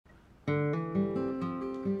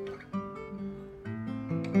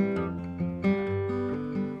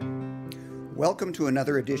Welcome to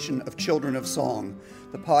another edition of Children of Song,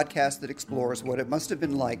 the podcast that explores what it must have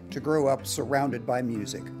been like to grow up surrounded by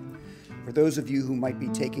music. For those of you who might be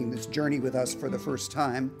taking this journey with us for the first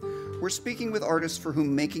time, we're speaking with artists for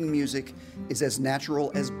whom making music is as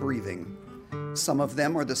natural as breathing. Some of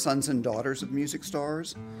them are the sons and daughters of music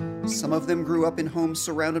stars. Some of them grew up in homes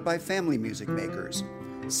surrounded by family music makers.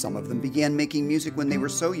 Some of them began making music when they were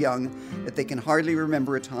so young that they can hardly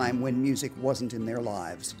remember a time when music wasn't in their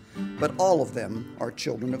lives. But all of them are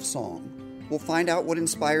children of song. We'll find out what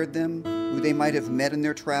inspired them, who they might have met in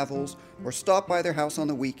their travels, or stopped by their house on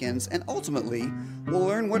the weekends, and ultimately, we'll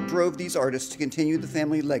learn what drove these artists to continue the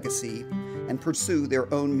family legacy and pursue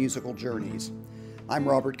their own musical journeys. I'm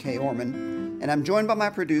Robert K. Orman, and I'm joined by my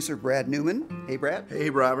producer, Brad Newman. Hey, Brad.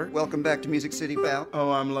 Hey, Robert. Welcome back to Music City, pal.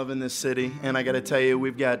 Oh, I'm loving this city. And I got to tell you,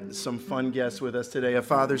 we've got some fun guests with us today, a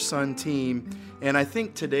father-son team. And I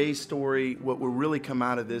think today's story, what will really come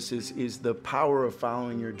out of this is the power of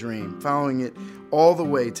following your dream, following it all the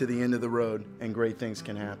way to the end of the road, and great things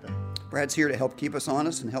can happen. Brad's here to help keep us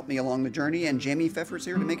honest and help me along the journey, and Jamie Pfeffer's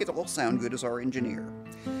here to make it all sound good as our engineer.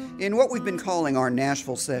 In what we've been calling our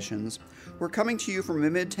Nashville sessions, we're coming to you from a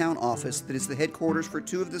Midtown office that is the headquarters for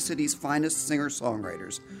two of the city's finest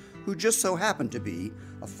singer-songwriters, who just so happen to be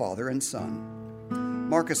a father and son.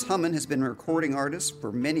 Marcus Hummon has been a recording artist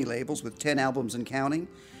for many labels with 10 albums and counting.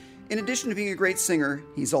 In addition to being a great singer,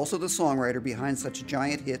 he's also the songwriter behind such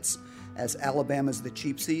giant hits as Alabama's The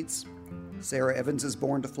Cheap Seats, Sarah Evans'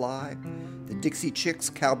 Born to Fly, the Dixie Chicks'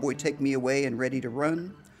 Cowboy Take Me Away and Ready to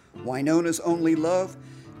Run, Winona's Only Love,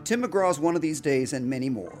 Tim McGraw's One of These Days, and many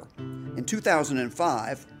more. In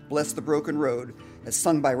 2005, Bless the Broken Road, as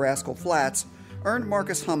sung by Rascal Flatts, earned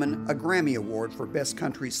Marcus Hummon a Grammy Award for Best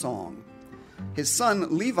Country Song. His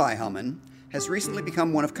son, Levi Hummon, has recently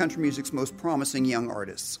become one of country music's most promising young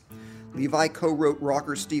artists. Levi co-wrote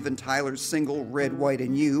rocker Steven Tyler's single Red, White,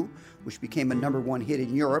 and You, which became a #1 hit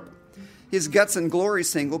in Europe. His Guts and Glory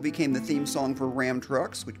single became the theme song for Ram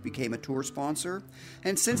Trucks, which became a tour sponsor.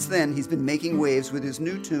 And since then, he's been making waves with his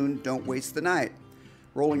new tune, Don't Waste the Night.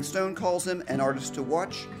 Rolling Stone calls him an artist to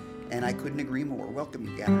watch, and I couldn't agree more. Welcome,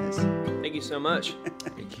 you guys. Thank you so much.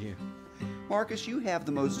 Thank you. Marcus, you have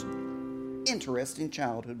the most interesting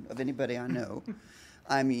childhood of anybody I know.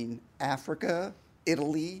 I mean, Africa,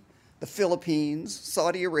 Italy, the Philippines,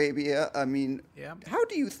 Saudi Arabia. I mean, How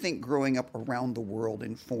do you think growing up around the world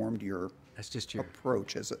informed your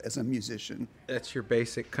approach as a musician? That's your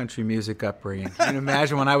basic country music upbringing. You can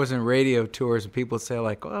imagine when I was in radio tours and people would say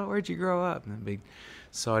like, "Oh, where'd you grow up?" And it'd be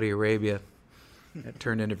Saudi Arabia. It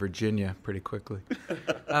turned into Virginia pretty quickly.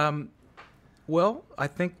 Well, I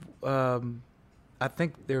think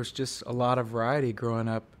there's just a lot of variety growing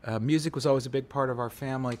up. Music was always a big part of our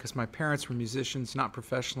family because my parents were musicians, not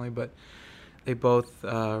professionally, but they both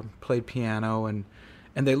played piano and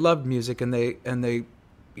they loved music and they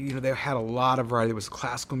had a lot of variety. There was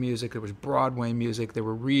classical music, there was Broadway music, they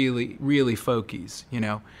were really, really folkies,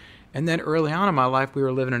 And then early on in my life, we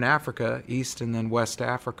were living in Africa, East and then West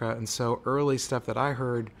Africa, and so early stuff that I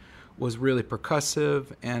heard was really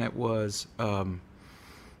percussive, and it was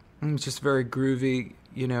just very groovy,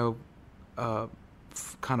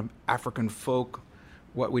 kind of African folk,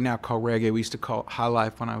 what we now call reggae. We used to call it high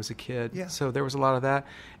life when I was a kid. Yeah. So there was a lot of that.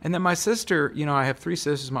 And then my sister, I have 3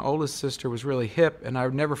 sisters. My oldest sister was really hip, and I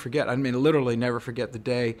would never forget, literally never forget the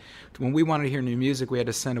day when we wanted to hear new music, we had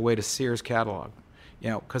to send away to Sears catalog,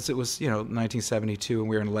 because it was, 1972 and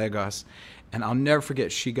we were in Lagos. And I'll never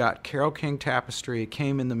forget, she got Carole King Tapestry. It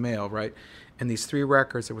came in the mail, right? And these 3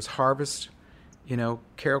 records, it was Harvest,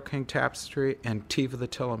 Carole King Tapestry, and Tiva the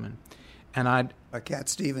Tillman. And Cat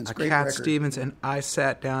Stevens, a great Cat record. Stevens, and I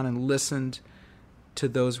sat down and listened to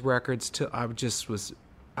those records till I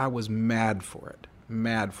was mad for it,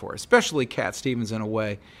 especially Cat Stevens in a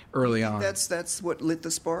way early on. That's what lit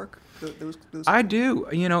the spark. Those I do,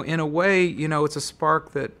 in a way, it's a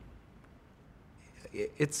spark that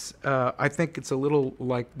it's. I think it's a little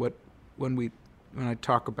like when I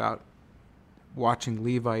talk about watching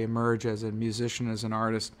Levi emerge as a musician, as an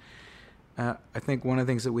artist. I think one of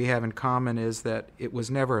the things that we have in common is that it was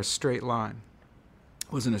never a straight line.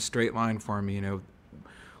 It wasn't a straight line for me.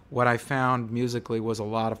 What I found musically was a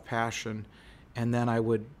lot of passion, and then I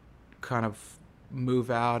would kind of move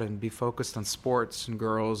out and be focused on sports and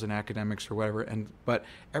girls and academics or whatever. But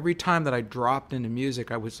every time that I dropped into music,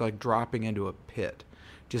 I was like dropping into a pit.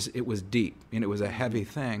 It was deep, and it was a heavy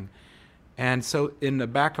thing. And so in the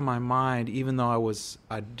back of my mind, even though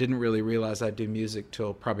I didn't really realize I'd do music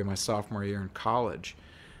till probably my sophomore year in college,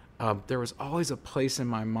 there was always a place in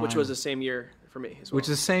my mind. Which was the same year for me as well. Which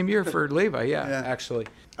is the same year for Levi, actually.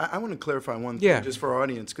 I want to clarify one thing just for our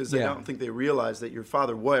audience, because I don't think they realize that your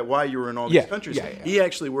father, why you were in all these countries, he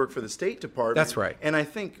actually worked for the State Department. That's right. And I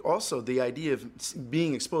think also the idea of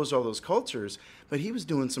being exposed to all those cultures, but he was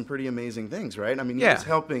doing some pretty amazing things, right? I mean, he was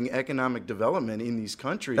helping economic development in these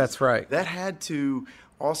countries. That's right. That had to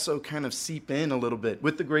also kind of seep in a little bit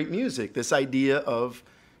with the great music, this idea of,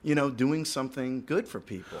 doing something good for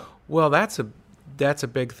people. Well, that's a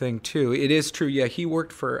big thing, too. It is true, he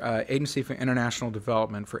worked for Agency for International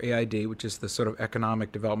Development, for AID, which is the sort of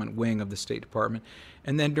economic development wing of the State Department.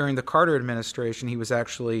 And then during the Carter administration, he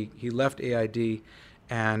left AID,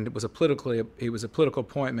 and it was a political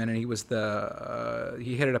appointment, and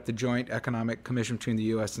he headed up the Joint Economic Commission between the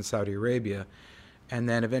U.S. and Saudi Arabia, and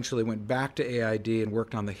then eventually went back to AID and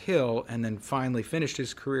worked on the Hill, and then finally finished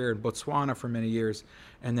his career in Botswana for many years,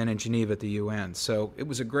 and then in Geneva at the UN. So it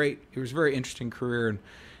was a very interesting career,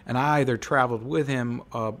 and I either traveled with him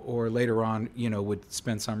or later on, would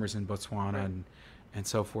spend summers in Botswana and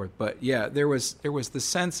so forth. But there was the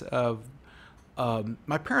sense of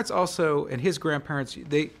my parents also, and his grandparents,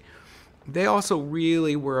 they also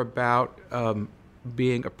really were about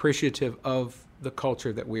being appreciative of the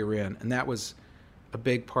culture that we were in, and that was a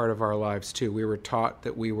big part of our lives too. We were taught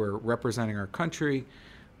that we were representing our country,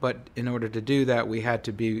 but in order to do that, we had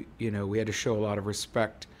to show a lot of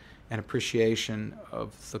respect and appreciation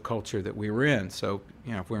of the culture that we were in. So,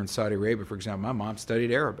 if we're in Saudi Arabia, for example, my mom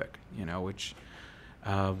studied Arabic, which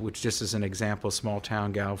just as an example, small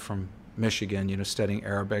town gal from Michigan, studying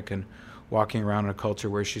Arabic and walking around in a culture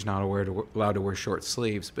where she's not allowed to wear short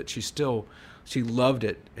sleeves, but she loved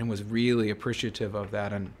it and was really appreciative of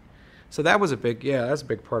that. And so that's a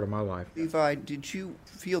big part of my life. Levi, did you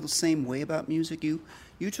feel the same way about music? You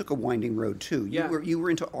took a winding road too. You were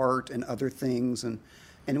into art and other things, and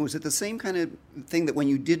was it the same kind of thing that when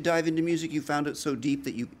you did dive into music, you found it so deep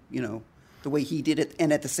that you the way he did it,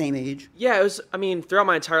 and at the same age? Yeah, it was. I mean, throughout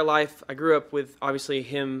my entire life, I grew up with obviously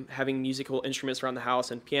him having musical instruments around the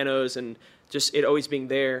house and pianos, and just it always being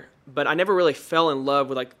there. But I never really fell in love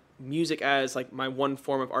with music as my one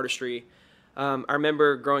form of artistry. I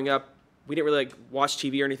remember growing up, we didn't really watch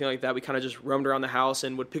TV or anything like that. We kind of just roamed around the house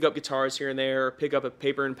and would pick up guitars here and there, or pick up a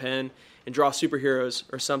paper and pen and draw superheroes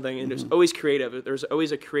or something. And it was always creative. There was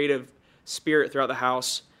always a creative spirit throughout the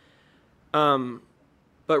house. But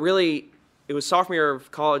really, it was sophomore year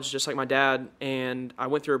of college, just like my dad, and I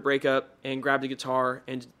went through a breakup and grabbed a guitar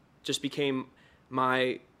and just became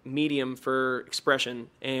my medium for expression.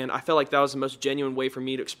 And I felt like that was the most genuine way for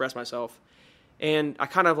me to express myself. And I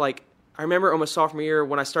kind of I remember almost sophomore year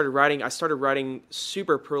when I started writing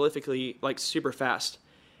super prolifically, super fast.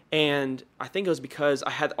 And I think it was because I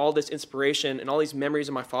had all this inspiration and all these memories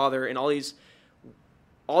of my father and all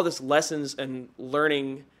this lessons and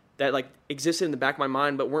learning that existed in the back of my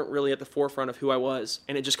mind but weren't really at the forefront of who I was.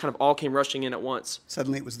 And it just kind of all came rushing in at once.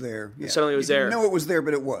 Suddenly it was there. Yeah. Suddenly it was there. You didn't know it was there,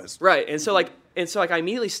 but it was. Right. And so I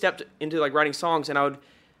immediately stepped into writing songs, and I would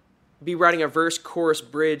be writing a verse, chorus,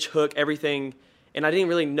 bridge, hook, everything. And I didn't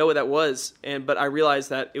really know what that was, but I realized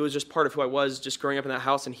that it was just part of who I was, just growing up in that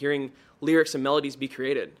house and hearing lyrics and melodies be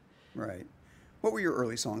created. Right. What were your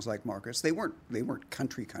early songs like, Marcus? They weren't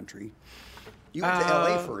country. You went to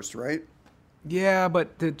L.A. first, right? Yeah,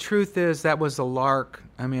 but the truth is that was a lark.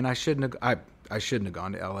 I mean, I shouldn't have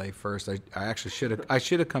gone to L.A. first. I actually should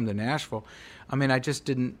have come to Nashville. I mean, I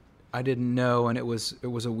didn't know, and it was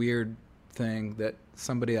a weird thing that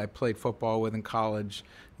somebody I played football with in college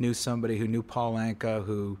knew somebody who knew Paul Anka,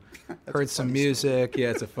 who heard some music. Yeah,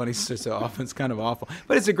 it's a funny story. So often it's kind of awful,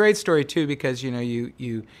 but it's a great story too, because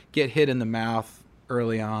you get hit in the mouth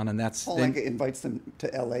early on, and that's Paul Anka invites them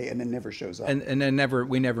to L.A. and then never shows up. And then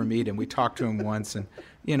we never meet him. We talked to him once, and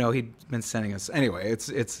he'd been sending us anyway.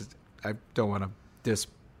 It's I don't want to diss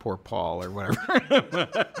poor Paul or whatever,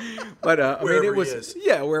 but I mean it was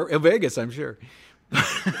we're in Vegas, I'm sure.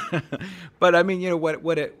 But I mean,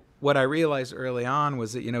 what I realized early on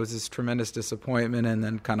was that it was this tremendous disappointment, and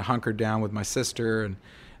then kind of hunkered down with my sister and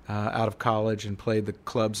out of college and played the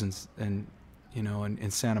clubs in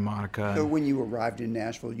Santa Monica. So when you arrived in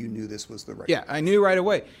Nashville, you knew this was the right. Yeah, I knew right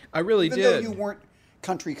away. I really did. Even though you weren't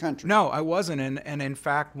country. No, I wasn't. And in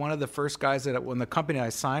fact, one of the first guys when the company I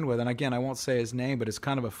signed with, and again, I won't say his name, but it's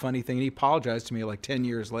kind of a funny thing. He apologized to me 10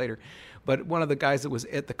 years later. But one of the guys that was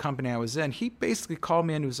at the company I was in, he basically called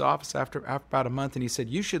me into his office after about a month, and he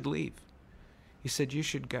said, "You should leave." He said, "You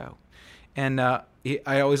should go." And I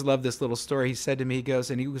always love this little story. He said to me, he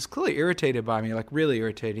goes, and he was clearly irritated by me, really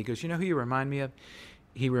irritated. He goes, "You know who you remind me of?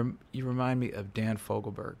 You remind me of Dan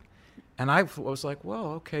Fogelberg." And I was like, "Well,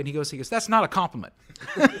 okay." And he goes, "That's not a compliment."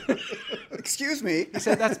 Excuse me. He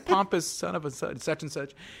said, that's pompous son of a such and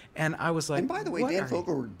such. And I was like, And by the way, what Dan are you-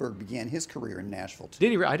 Fogelberg began his career in Nashville, too.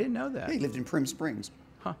 Did he? I didn't know that. Yeah, he lived in Prim Springs.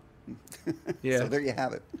 Huh. Yeah. So there you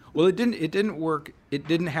have it. Well, it didn't work. It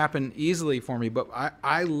didn't happen easily for me, but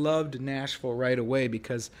I loved Nashville right away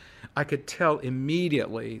because I could tell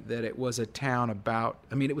immediately that it was a town about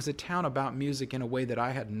music in a way that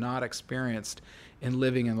I had not experienced in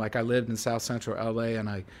living in, like I lived in South Central LA and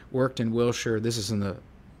I worked in Wilshire. This is in the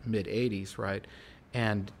mid 80s, right?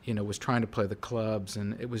 And, was trying to play the clubs,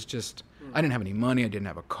 and it was just, I didn't have any money. I didn't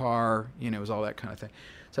have a car, it was all that kind of thing.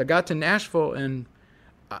 So I got to Nashville and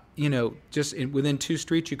just within 2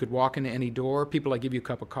 streets, you could walk into any door. People like give you a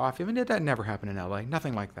cup of coffee. I mean, that never happened in L.A.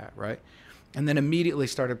 Nothing like that, right? And then immediately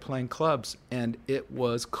started playing clubs, and it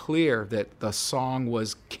was clear that the song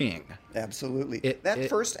was king. Absolutely. That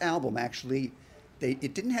first album, actually,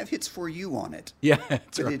 it didn't have hits for you on it. Yeah,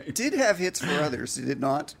 that's but right. It did have hits for others, did it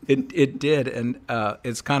not? It did, and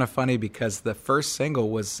it's kind of funny because the first single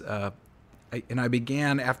was, and I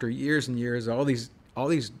began after years and years, all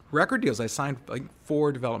these record deals. I signed like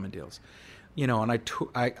 4 development deals, and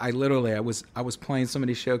I literally was playing so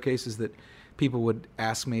many showcases that people would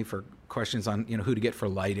ask me for questions on who to get for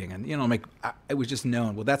lighting, and it was just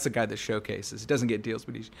known. Well, that's the guy that showcases. He doesn't get deals,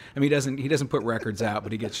 but he doesn't put records out,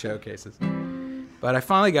 but he gets showcases. But I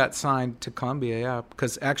finally got signed to Columbia, yeah,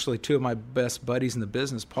 because actually 2 of my best buddies in the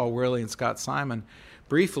business, Paul Worley and Scott Simon,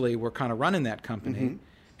 briefly were kind of running that company. Mm-hmm.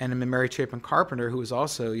 And then Mary Chapin Carpenter, who was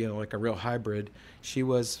also, like a real hybrid, she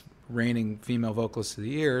was reigning female vocalist of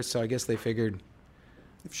the year. So I guess they figured,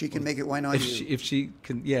 if she can make it, why not you? If she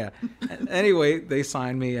can, yeah. Anyway, they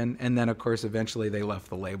signed me, and then of course eventually they left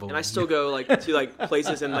the label. And I still go to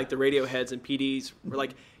places and the radio heads and PDs were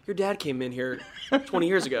like, your dad came in here 20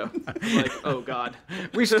 years ago. I'm like, oh God.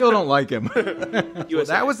 We still don't like him. Well,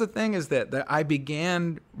 that was the thing, is that I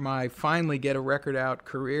began my finally get a record out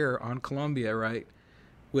career on Columbia, right?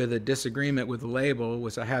 With a disagreement with the label.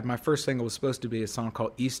 My first single was supposed to be a song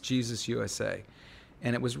called East Jesus USA.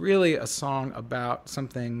 And it was really a song about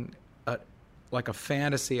something like a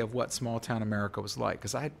fantasy of what small town America was like.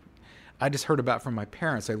 Because I just heard about it from my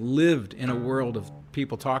parents. I lived in a world of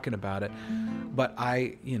people talking about it, but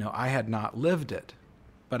I had not lived it.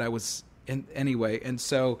 But I was anyway, and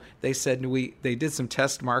so they said they did some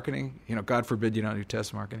test marketing. God forbid you don't do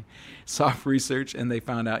test marketing, soft research, and they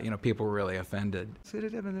found out people were really offended.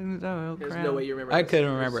 There's no way you remember. I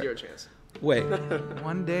couldn't remember. Zero chance. Wait.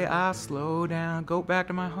 One day I'll slow down, go back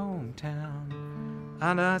to my hometown.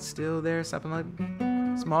 I'm not still there, something like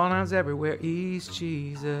small towns everywhere, East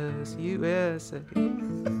Jesus, USA.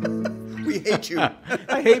 We hate you.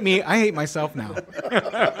 I hate myself now.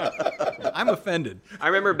 I'm offended. I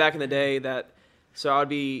remember back in the day that, so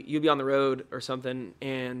you'd be on the road or something,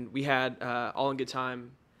 and we had All in Good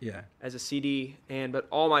Time as a CD, but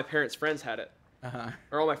all my parents' friends had it. Uh-huh.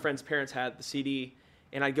 Or all my friends' parents had the CD,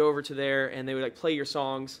 and I'd go over to there, and they would play your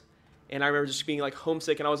songs. And I remember just being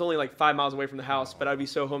homesick, and I was only 5 miles away from the house, but I'd be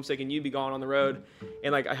so homesick, and you'd be gone on the road.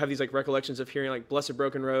 And I have these recollections of hearing Blessed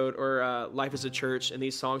Broken Road or Life is a Church and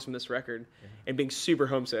these songs from this record, and being super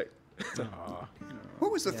homesick.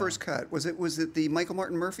 What was the first cut? Was it the Michael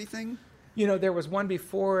Martin Murphy thing? There was one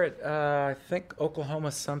before it, I think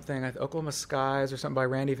Oklahoma Skies or something by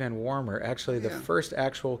Randy Van Warmer. Actually, the first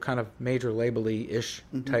actual kind of major label-y-ish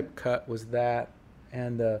type cut was that.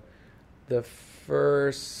 And the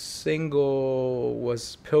first single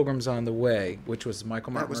was Pilgrims on the Way, which was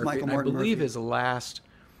Michael Martin Murphy. Michael Martin I believe Murphy. His last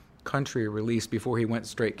country release before he went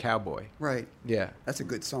straight cowboy. Right. Yeah. That's a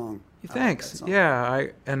good song. Thanks. Like yeah.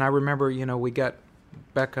 I remember,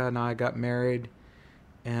 Becca and I got married,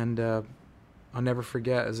 and I'll never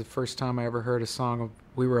forget, it was the first time I ever heard a song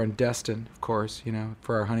we were in Destin, of course,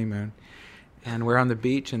 for our honeymoon. And we're on the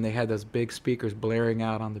beach, and they had those big speakers blaring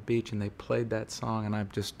out on the beach, and they played that song, and I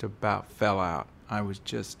just about fell out. I was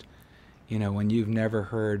just, when you've never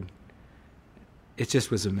heard, it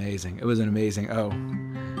just was amazing. It was an amazing, oh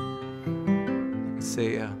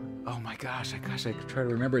my gosh, I could try to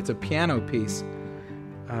remember. It's a piano piece.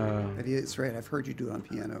 That's right. I've heard you do it on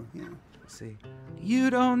piano. Yeah. Let's see.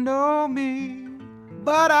 You don't know me,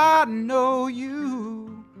 but I know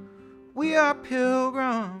you. We are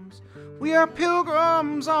pilgrims. We are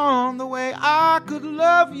pilgrims on the way. I could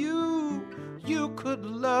love you. You could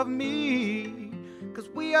love me. 'Cause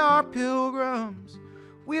we are pilgrims.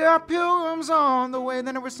 We are pilgrims on the way.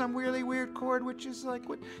 Then there was some really weird chord, which is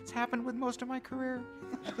what's happened with most of my career.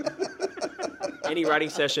 Any writing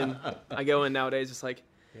session I go in nowadays, it's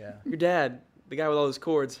your dad, the guy with all those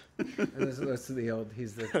chords. That's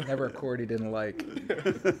he's the never a chord he didn't like.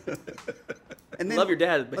 And then, love your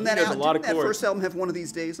dad, but on he knows a lot of didn't that chords. first album have one of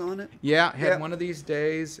these days on it? Yeah, it had Yeah. one of these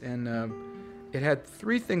days, and it had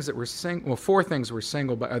three things that were four things were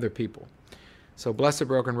single by other people. So Blessed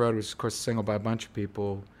Broken Road was, of course, a single by a bunch of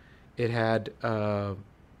people. It had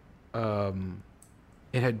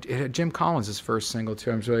Jim Collins' first single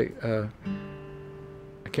too. I'm really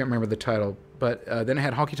I can't remember the title, but then it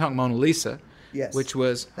had Honky Tonk Mona Lisa, Yes. which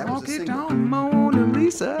was That was a Honky single. Tonk Mona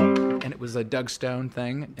Lisa, and it was a Doug Stone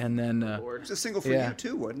thing. And then It was a single for Yeah. you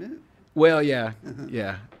too, wasn't it? well, yeah,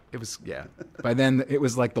 it was. By then, it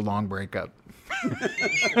was like the long breakup.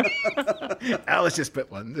 Alice just put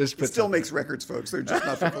one. It still makes records, folks. They're just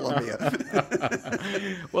not for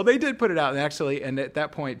Columbia. Well, they did put it out, actually, and at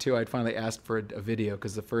that point, too, I'd finally asked for a video,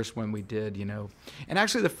 because the first one we did, and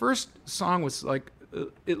actually the first song was like,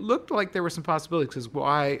 it looked like there were some possibilities, because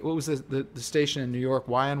what was the station in New York,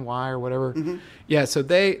 Y&Y or whatever? Mm-hmm. Yeah, so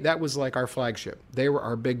that was like our flagship. They were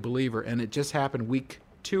our big believer, and it just happened week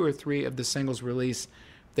 2 or 3 of the singles release,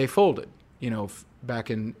 they folded, back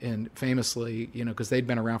in famously, because they'd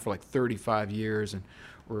been around for like 35 years and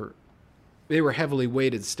they were heavily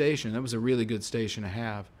weighted station. That was a really good station to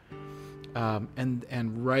have.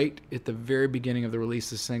 And right at the very beginning of the release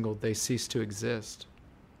of the single, they ceased to exist.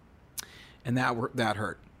 And that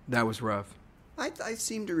hurt. That was rough. I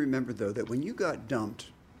seem to remember, though, that when you got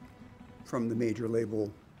dumped from the major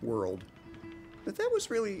label world, that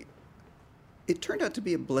was really, it turned out to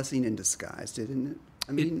be a blessing in disguise, didn't it?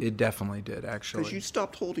 I mean, it definitely did, actually. because you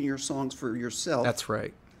stopped holding your songs for yourself. That's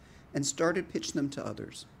right. And started pitching them to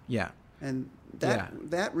others. Yeah. And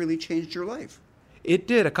that really changed your life. It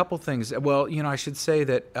did a couple things. Well, I should say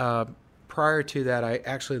that prior to that,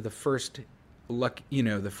 the first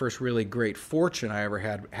really great fortune I ever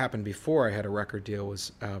had happened before I had a record deal.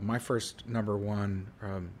 Was my first number one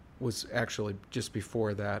was actually just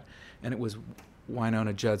before that, and it was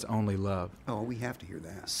Wynonna Judd's "Only Love." Oh, we have to hear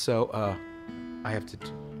that. So I have to,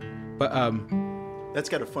 but That's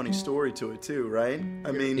got a funny story to it too, right?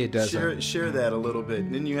 I mean, It does. Share that a little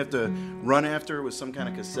bit. Didn't you have to run after it with some kind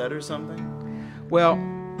of cassette or something? well,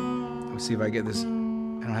 let me see if I get this. I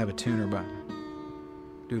don't have a tuner, but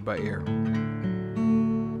do it by ear.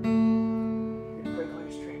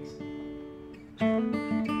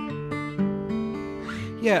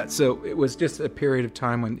 Yeah, so it was just a period of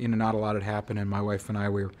time when not a lot had happened, and my wife and I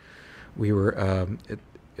we were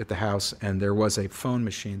at the house, and there was a phone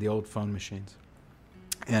machine, the old phone machines,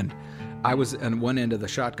 and I was on one end of the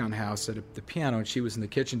shotgun house at the piano, and she was in the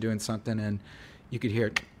kitchen doing something, and you could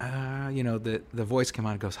hear the voice come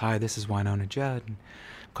on and goes, "Hi, this is Wynonna Judd, and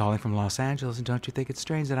I'm calling from Los Angeles, and don't you think it's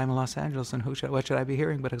strange that I'm in Los Angeles, and what should I be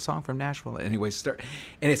hearing but a song from Nashville?" Anyway,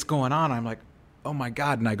 and it's going on. I'm like, oh my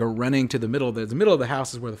God, and I go running to the middle of the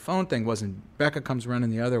house is where the phone thing was, and Becca comes running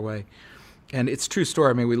the other way. And it's a true story.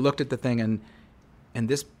 I mean, we looked at the thing, and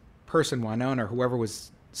this person, Wynonna, or whoever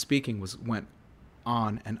was speaking, went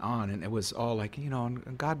on, and it was all like,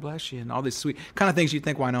 and God bless you, and all these sweet kind of things you'd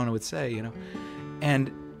think Wynonna would say,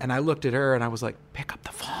 And I looked at her, and I was like, pick up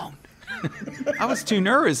the phone. I was too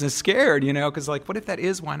nervous and scared, because like, what if that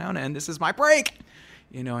is Wynonna, and this is my break?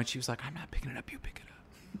 And she was like, I'm not picking it up, you pick it up.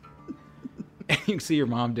 And you can see your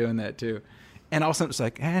mom doing that too. And all of a sudden it's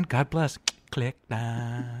like, and God bless, click.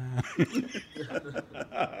 And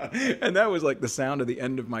that was like the sound of the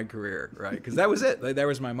end of my career, right? Because that was it. That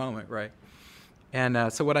was my moment, right?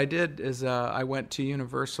 And so what I did is I went to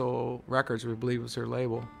Universal Records, which I believe was her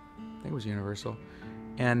label. I think it was Universal.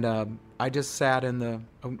 And I just sat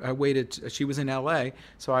I waited. She was in L.A.,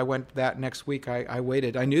 so I went that next week. I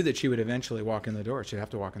waited. I knew that she would eventually walk in the door. She'd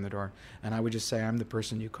have to walk in the door. And I would just say, I'm the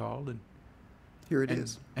person you called. And Here it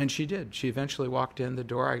is. And she did. She eventually walked in the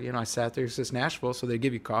door. I sat there. It says Nashville, so they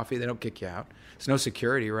give you coffee. They don't kick you out. There's no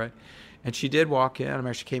security, right? And she did walk in. I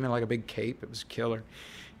mean, she came in like a big cape. It was killer.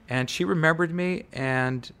 And she remembered me,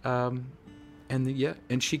 and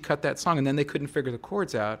she cut that song. And then they couldn't figure the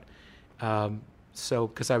chords out, so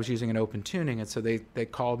because I was using an open tuning, and so they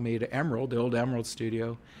called me to Emerald, the old Emerald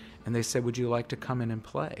studio, and they said, "Would you like to come in and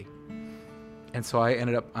play?" And so I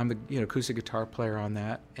ended up. I'm the acoustic guitar player on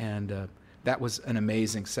that, and that was an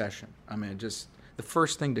amazing session. I mean, just the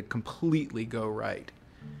first thing to completely go right.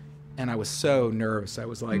 And I was so nervous. I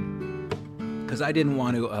was like, because I didn't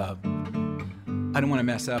want to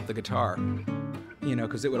mess up the guitar,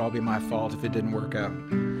 because it would all be my fault if it didn't work out.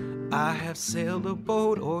 I have sailed a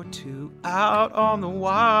boat or two out on the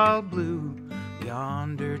wild blue.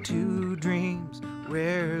 Yonder two dreams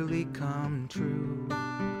rarely come true.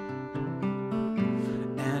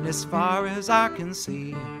 And as far as I can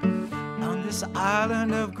see, on this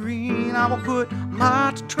island of green, I will put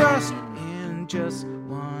my trust in just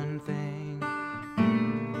one thing.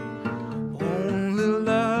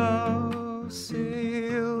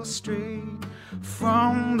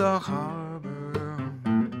 the harbor.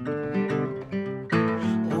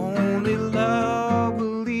 Only love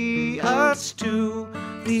will lead us to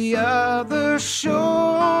the other shore.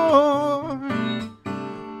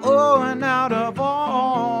 Oh, and out of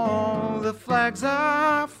all the flags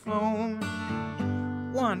I've flown,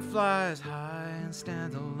 one flies high and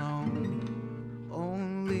stands alone.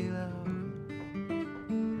 Only love.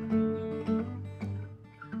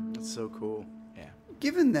 That's so cool. Yeah.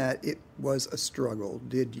 Given that it was a struggle,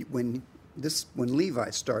 did you, when Levi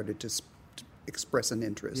started to express an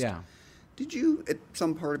interest? Yeah. Did you, at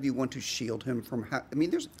some part of you, want to shield him from? I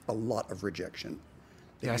mean, there's a lot of rejection.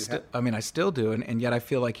 Yeah, I still do, and yet I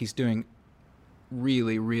feel like he's doing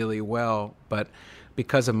really, really well. But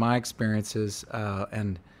because of my experiences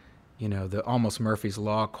and, you know, the almost Murphy's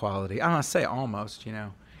Law quality, I'm going to say almost, you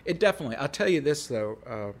know. It definitely, I'll tell you this,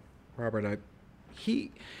 though, Robert,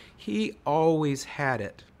 he always had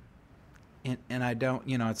it. And I don't,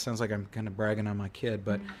 you know, it sounds like I'm kind of bragging on my kid,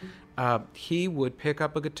 but he would pick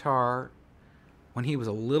up a guitar when he was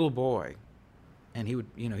a little boy. And he would,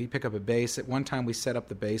 you know, he'd pick up a bass. At one time we set up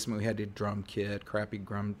the basement. We had a drum kit, crappy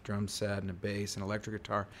drum set, and a bass, and electric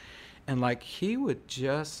guitar. And, like, he would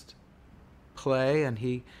just play,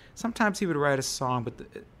 and sometimes he would write a song, but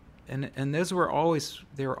and those were always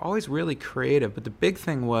really creative. But the big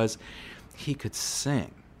thing was he could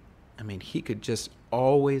sing. I mean, he could just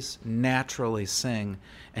always naturally sing,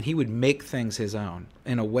 and he would make things his own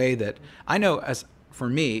in a way that I know, for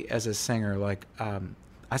me as a singer, like,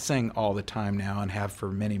 I sing all the time now and have for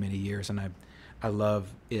many, many years, and I love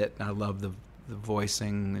it, and I love the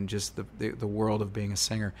voicing and just the world of being a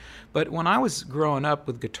singer. But when I was growing up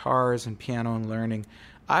with guitars and piano and learning,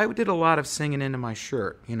 I did a lot of singing into my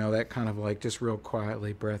shirt, you know, that kind of like just real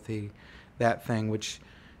quietly, breathy, that thing, which,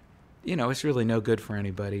 you know, it's really no good for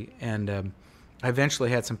anybody. And I eventually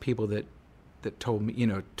had some people that told me, you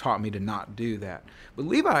know, taught me to not do that. But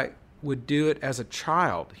Levi would do it as a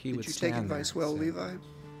child. Did you take advice well, sing. Levi?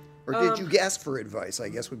 Or did you ask for advice, I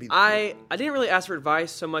guess would be the I didn't really ask for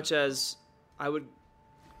advice so much as I would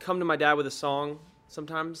come to my dad with a song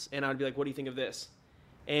sometimes, and I'd be like, what do you think of this?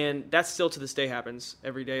 And that still to this day happens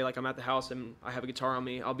every day. Like, I'm at the house and I have a guitar on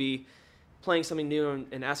me. I'll be playing something new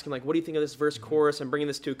and ask him, like, what do you think of this verse, chorus? I'm bringing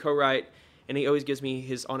this to a co-write, and he always gives me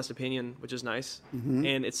his honest opinion, which is nice. Mm-hmm.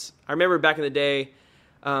 And I remember back in the day,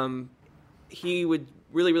 he would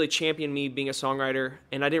really, really champion me being a songwriter,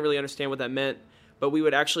 and I didn't really understand what that meant. But we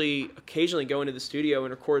would actually occasionally go into the studio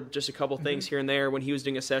and record just a couple things here and there when he was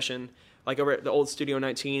doing a session, like over at the old Studio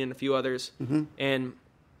 19 and a few others. Mm-hmm. And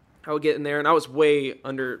I would get in there, and I was way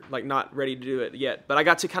under, like, not ready to do it yet. But I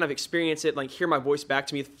got to kind of experience it, like, hear my voice back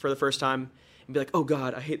to me for the first time and be like, oh,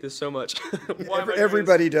 God, I hate this so much.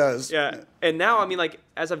 Everybody does. Yeah. And now, I mean, like,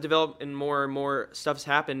 as I've developed and more stuff's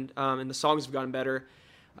happened and the songs have gotten better,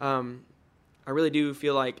 I really do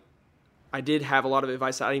feel like I did have a lot of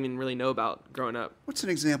advice that I didn't even really know about growing up. What's an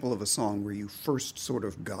example of a song where you first sort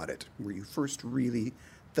of got it, where you first really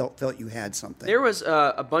felt you had something? There was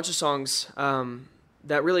a bunch of songs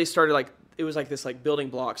that really started, like, it was like this, like, building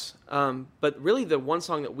blocks. But really the one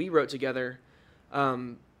song that we wrote together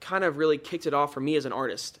kind of really kicked it off for me as an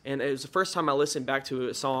artist. And it was the first time I listened back to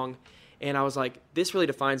a song, and I was like, this really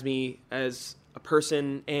defines me as a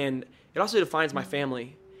person, and it also defines my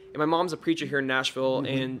family. And my mom's a preacher here in Nashville,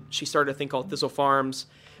 and she started a thing called Thistle Farms,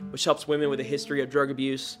 which helps women with a history of drug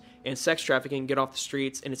abuse and sex trafficking get off the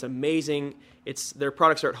streets. And it's amazing. Their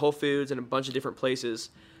products are at Whole Foods and a bunch of different places.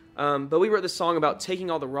 But we wrote this song about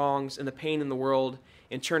taking all the wrongs and the pain in the world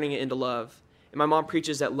and turning it into love. And my mom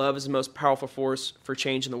preaches that love is the most powerful force for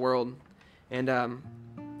change in the world. And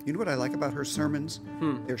you know what I like about her sermons?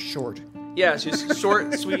 They're short. Yeah, she's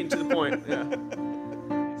short, sweet, and to the point.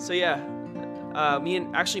 Yeah. So yeah. Me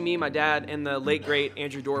and my dad and the late great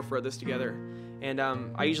Andrew Dorff wrote this together, and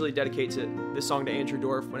I usually dedicate this song to Andrew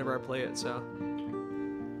Dorff whenever I play it. So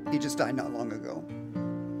he just died not long ago.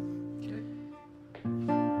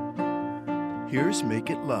 Okay. Here's "Make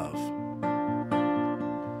It Love."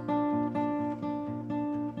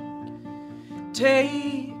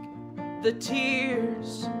 Take the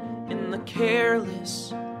tears and the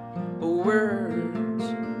careless words.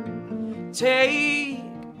 Take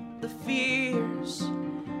the fears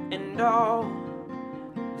and all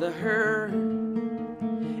the hurt,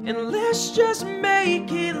 and let's just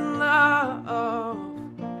make it love,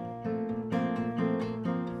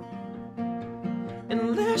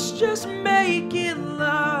 and let's just make it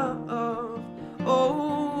love.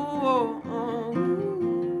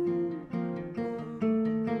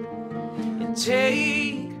 And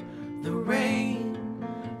take the rain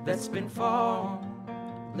that's been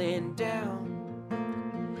falling down,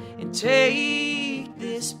 and take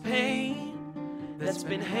this that's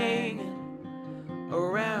been hanging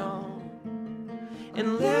around.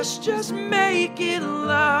 And let's just make it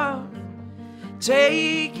love.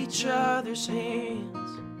 Take each other's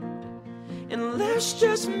hands. And let's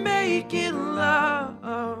just make it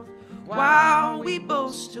love while we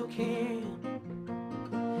both still can.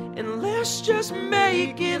 And let's just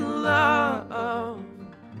make it love.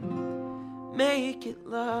 Make it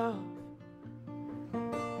love.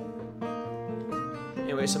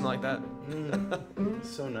 Anyway, something like that.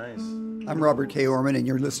 So nice. I'm Robert K. Orman, and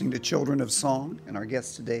you're listening to Children of Song, and our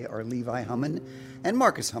guests today are Levi Hummon and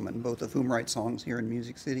Marcus Hummon, both of whom write songs here in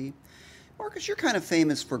Music City. Marcus, you're kind of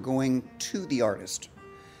famous for going to the artist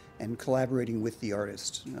and collaborating with the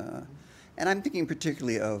artist. And I'm thinking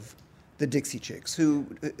particularly of the Dixie Chicks, who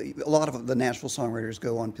a lot of the Nashville songwriters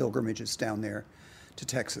go on pilgrimages down there to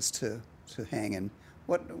Texas to hang. And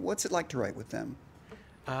what's it like to write with them?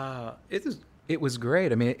 It was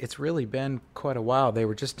great. I mean, it's really been quite a while. They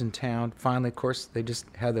were just in town. Finally, of course, they just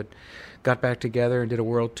got back together and did a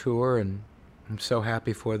world tour, and I'm so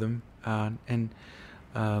happy for them, and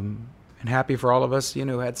happy for all of us,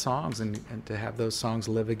 who had songs, and to have those songs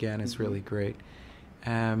live again is really great.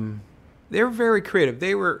 They were very creative.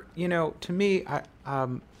 They were, to me,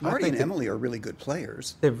 Marty and Emily are really good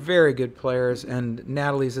players. They're very good players, and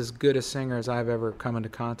Natalie's as good a singer as I've ever come into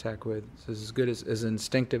contact with. She's as good as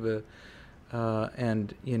instinctive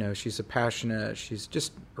and she's a passionate. She's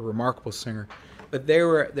just a remarkable singer. But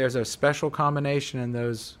there's a special combination in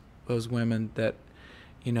those women that,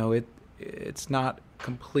 it's not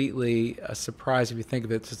completely a surprise if you think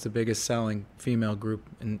of it. It's the biggest selling female group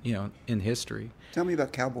in history. Tell me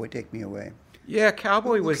about Cowboy Take Me Away. Yeah,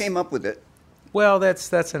 Cowboy Who came up with it? Well,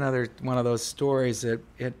 that's another one of those stories that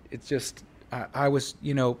it's just. I was,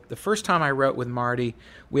 the first time I wrote with Marty,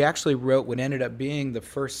 we actually wrote what ended up being the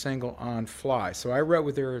first single on Fly. So I wrote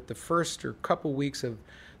with her the first or couple weeks of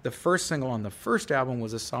the first single on the first album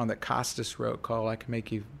was a song that Costas wrote called I Can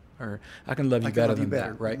Make You, or I Can Love You Better Than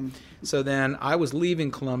That, right? Mm-hmm. So then I was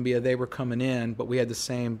leaving Columbia, they were coming in, but we had the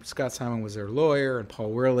same, Scott Simon was their lawyer and Paul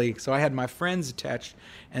Worley. So I had my friends attached,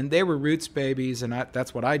 and they were roots babies, and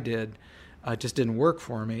that's what I did. It just didn't work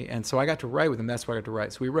for me, and so I got to write with them. That's why I got to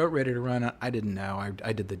write. So we wrote Ready to Run. I didn't know.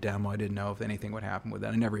 I did the demo. I didn't know if anything would happen with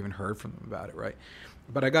that. I never even heard from them about it, right?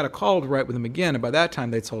 But I got a call to write with them again, and by that time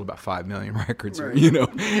they'd sold about 5 million records, right.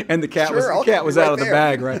 And the cat was out of the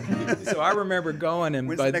bag, right? So I remember going, and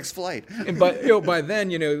when's the next flight? And by then,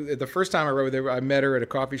 the first time I wrote with her, I met her at a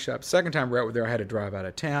coffee shop. Second time I wrote with her, I had to drive out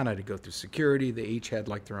of town. I had to go through security. They each had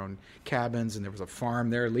like their own cabins, and there was a farm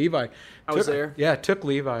there. Levi, I was there. Yeah, took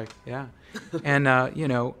Levi. Yeah, and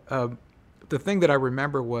the thing that I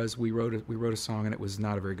remember was we wrote a song, and it was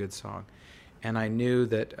not a very good song. And I knew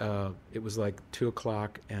that it was like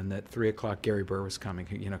 2:00, and that 3:00 Gary Burr was coming.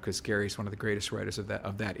 Because Gary's one of the greatest writers of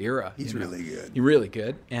that era. He's really good. He's really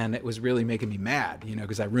good, and it was really making me mad.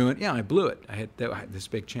 Because I ruined. Yeah, I blew it. I had this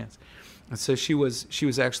big chance, and so she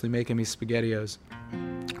was actually making me SpaghettiOs.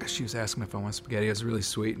 She was asking me if I want SpaghettiOs, really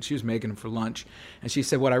sweet, and she was making them for lunch. And she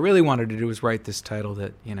said, "What I really wanted to do was write this title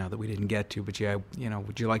that that we didn't get to, but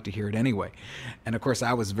would you like to hear it anyway?" And of course,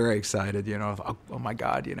 I was very excited. Oh my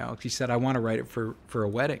God, She said, "I want to write it for a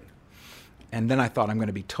wedding." And then I thought, I'm going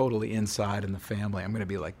to be totally inside in the family. I'm going to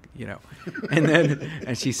be like,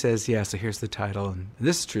 and she says, "Yeah, so here's the title." And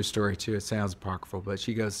this is a true story too. It sounds apocryphal, but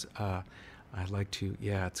she goes, "I'd like to,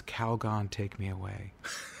 it's Calgon, Take Me Away."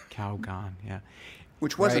 Calgon, yeah.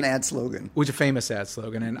 Which was an ad slogan. Which a famous ad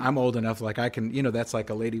slogan, and I'm old enough, like I can, that's like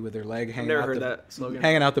a lady with her leg hanging I've out. never heard that slogan.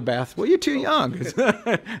 Hanging out the bath. Well, you're too young.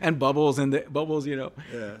 And bubbles,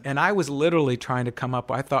 Yeah. And I was literally trying to come up.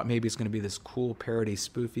 I thought maybe it's going to be this cool parody,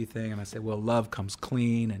 spoofy thing, and I said, "Well, love comes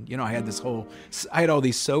clean," and I had all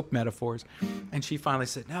these soap metaphors, and she finally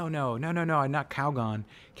said, "No, I'm not Calgon,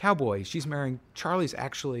 cowboy. She's marrying Charlie's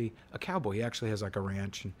actually a cowboy. He actually has like a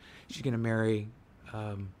ranch, and she's going to marry."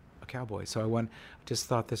 A cowboy. So I just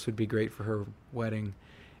thought this would be great for her wedding.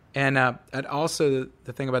 And also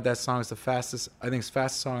the thing about that song is it's the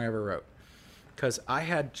fastest song I ever wrote. Because I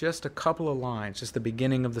had just a couple of lines, just the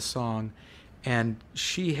beginning of the song, and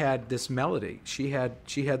she had this melody. She had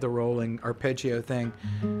the rolling arpeggio thing,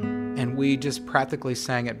 and we just practically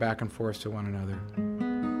sang it back and forth to one another.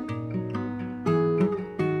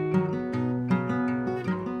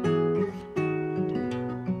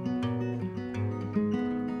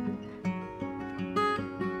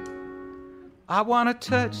 I want to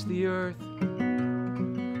touch the earth.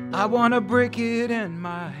 I want to break it in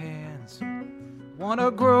my hands. Want to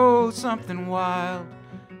grow something wild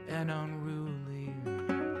and unruly.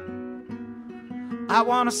 I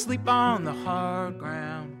want to sleep on the hard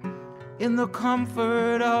ground in the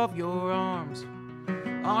comfort of your arms.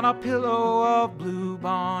 on a pillow of blue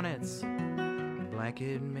bonnets, a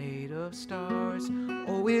blanket made of stars.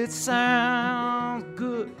 Oh, it sounds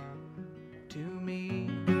good to me.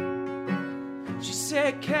 She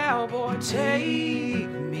said, cowboy, take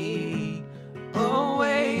me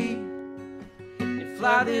away and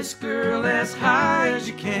fly this girl as high as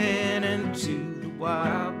you can into the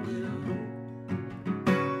wild blue.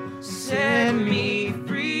 Set me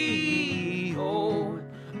free, oh,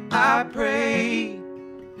 I pray,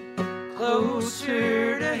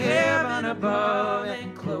 closer to heaven above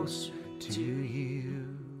and closer to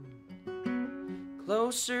you,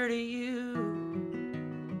 closer to you.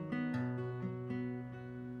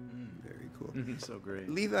 Very cool. So great.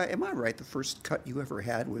 Levi, am I right? The first cut you ever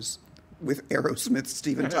had was with Aerosmith's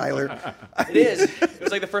Steven Tyler. It is. It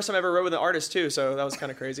was like the first time I ever wrote with an artist, too, so that was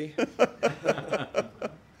kind of crazy.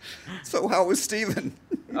 So how was Steven?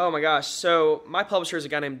 Oh, my gosh. So my publisher is a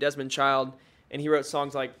guy named Desmond Child, and he wrote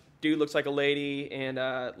songs like Dude Looks Like a Lady and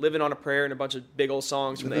Living on a Prayer and a bunch of big old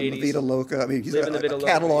songs from the 80s. Vida Loca. I mean, he's Living a the Vida Loca,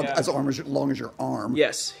 catalog yeah. as long as your arm.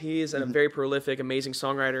 Yes, he is a very prolific, amazing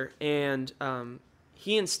songwriter. And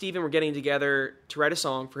he and Steven were getting together to write a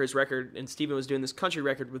song for his record, and Steven was doing this country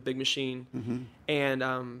record with Big Machine. Mm-hmm.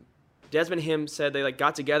 And Desmond and him said they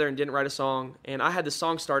got together and didn't write a song. And I had this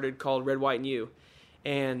song started called Red, White, and You.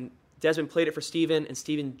 And Desmond played it for Steven, and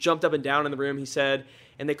Steven jumped up and down in the room, he said.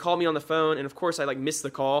 And they called me on the phone, and of course I missed the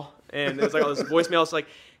call. And it was all this voicemail. It's like,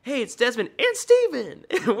 hey, it's Desmond and Steven.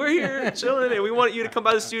 We're here chilling, and we want you to come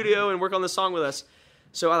by the studio and work on this song with us.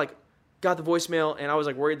 So I got the voicemail, and I was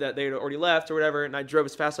worried that they had already left or whatever, and I drove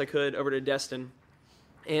as fast as I could over to Destin.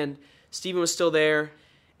 And Steven was still there,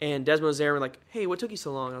 and Desmond was there, and we're like, hey, what took you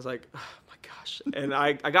so long? I was like, oh my gosh. And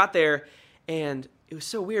I got there, and it was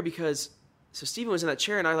so weird because Steven was in that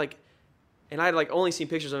chair, and I had only seen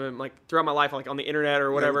pictures of him throughout my life, on the internet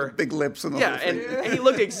or whatever. Yeah, with the big lips and the whole thing. And he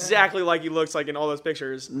looked exactly like he looks in all those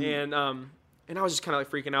pictures. And I was just kind of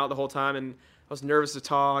freaking out the whole time, and I was nervous to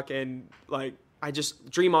talk, and I just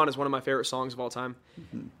Dream On is one of my favorite songs of all time.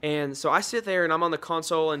 Mm-hmm. And so I sit there and I'm on the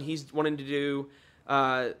console, and he's wanting to do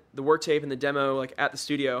the work tape and the demo at the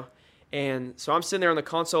studio. And so I'm sitting there on the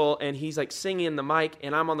console, and he's singing in the mic,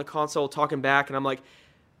 and I'm on the console talking back, and I'm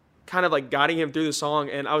kind of guiding him through the song,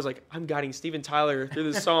 and I was I'm guiding Steven Tyler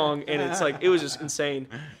through the song, and it's it was just insane.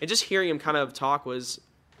 And just hearing him kind of talk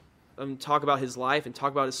talk about his life and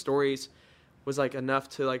talk about his stories was enough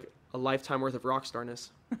to a lifetime worth of rock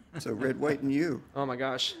starness. So Red, White, and You. Oh my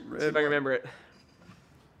gosh, Red, see if I can remember it.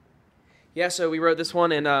 Yeah, so we wrote this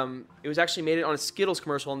one, and it was actually made it on a Skittles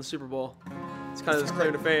commercial on the Super Bowl. It's kind of this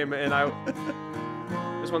claim to fame, and it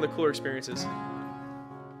was one of the cooler experiences.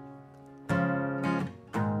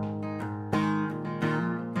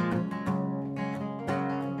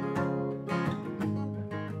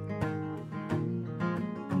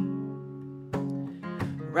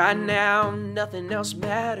 Right now, nothing else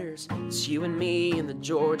matters. It's you and me in the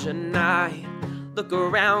Georgia night. Look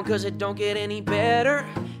around, cause it don't get any better.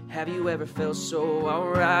 Have you ever felt so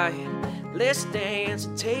alright? Let's dance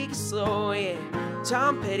and take it slow, yeah.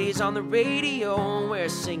 Tom Petty's on the radio. We're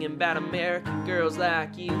singing about American girls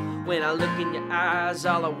like you. When I look in your eyes,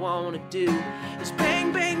 all I wanna do is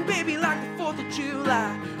bang, bang, baby, like the 4th of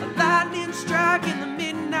July. A lightning strike in the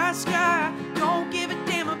midnight sky. Don't give a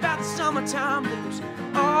damn about the summertime blues.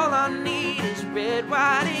 All I need is red,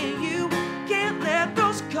 white, and you. Can't let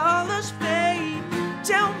those colors fade.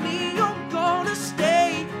 Tell me you're gonna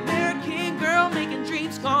stay. American girl making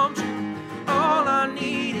dreams come true. All I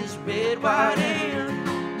need is red, white,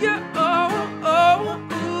 and you. Oh, oh,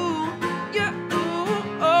 ooh. Yeah,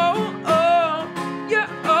 ooh, oh, oh. Yeah,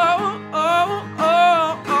 oh, oh,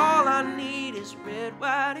 oh. All I need is red,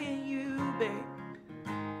 white, and you, babe.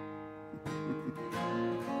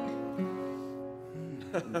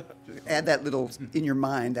 Add that little in your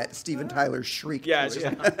mind, that Steven Tyler shriek. Yeah, it's just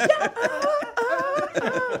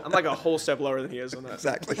I'm a whole step lower than he is on that.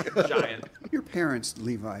 Exactly. Giant. Your parents,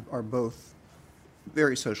 Levi, are both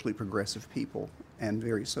very socially progressive people and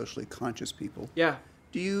very socially conscious people. Yeah.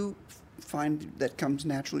 Do you find that comes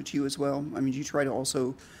naturally to you as well? I mean, do you try to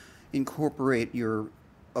also incorporate your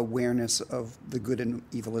awareness of the good and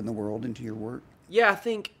evil in the world into your work? Yeah, I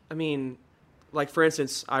think, for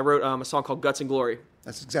instance, I wrote a song called Guts and Glory.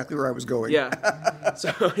 That's exactly where I was going. Yeah.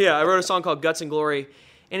 So, yeah, I wrote a song called Guts and Glory,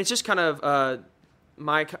 and it's just kind of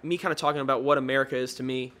me kind of talking about what America is to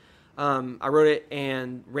me. I wrote it,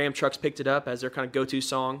 and Ram Trucks picked it up as their kind of go-to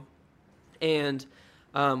song. And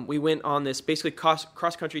we went on this basically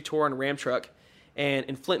cross-country tour on a Ram Truck. And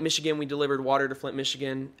in Flint, Michigan, we delivered water to Flint,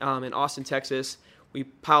 Michigan. In Austin, Texas, we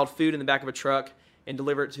piled food in the back of a truck and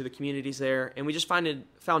delivered it to the communities there. And we just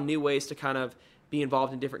found new ways to kind of be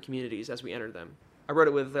involved in different communities as we entered them. I wrote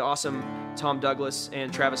it with the awesome Tom Douglas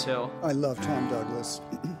and Travis Hill. I love Tom Douglas.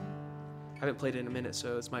 I haven't played it in a minute,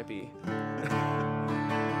 so this might be...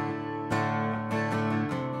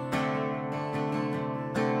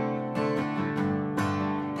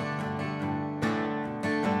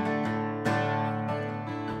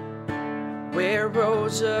 Where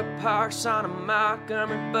Rosa parks on a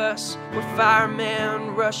Montgomery bus, with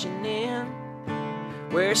firemen rushing in.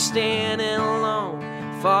 We're standing alone,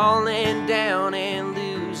 falling down and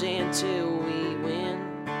losing till we win.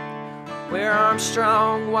 We're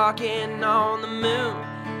Armstrong walking on the moon,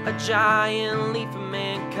 a giant leap of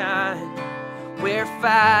mankind. We're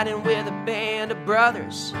fighting with a band of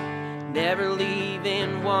brothers, never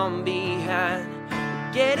leaving one behind.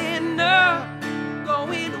 We're getting up,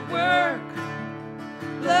 going to work,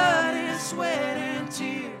 blood and sweat and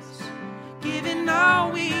tears, giving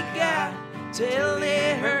all we got till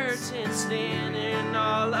it hurts and standing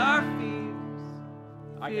all our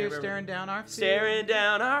fears. Staring down our fears. Staring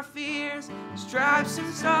down our fears, stripes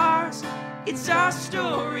and stars. It's our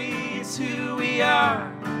story, it's who we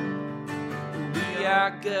are. We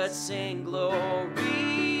are guts and glory.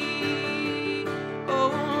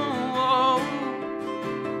 Oh,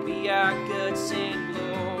 oh. We are guts and glory.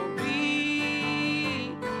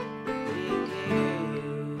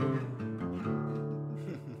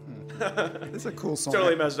 It's a cool song.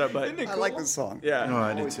 Totally messed up, but I like this song. yeah. No,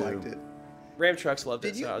 I did Always too. liked it. Ram Trucks loved it,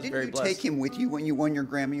 Did you, so I was didn't very you blessed. take him with you when you won your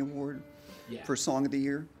Grammy Award for Song of the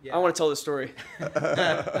Year? I want to tell this story.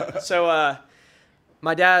 So,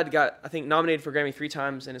 my dad got, I think, nominated for Grammy 3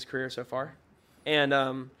 times in his career so far. And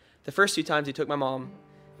the first 2 times he took my mom,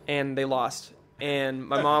 and they lost. And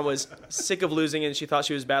my mom was sick of losing, and she thought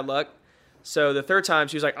she was bad luck. So the 3rd time,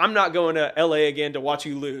 she was like, I'm not going to L.A. again to watch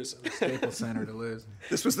you lose. Staples Center to lose.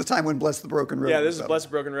 This was the time when Bless the Broken Road. Yeah, this is up. Blessed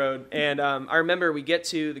Broken Road. And I remember we get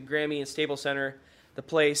to the Grammy and Staples Center, the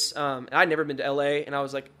place. And I'd never been to L.A., and I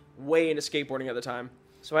was like way into skateboarding at the time.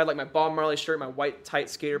 So I had like my Bob Marley shirt, my white tight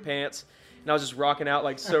skater pants, and I was just rocking out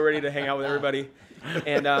like so ready to hang out with everybody.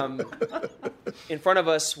 And in front of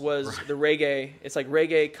us was the reggae. It's like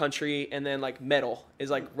reggae, country, and then like metal is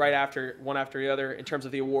like right after, one after the other in terms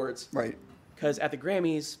of the awards. Right. Because at the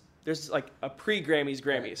Grammys, there's like a pre-Grammys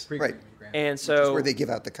Grammys. Right. And Which is so where they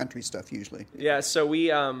give out the country stuff usually. yeah, so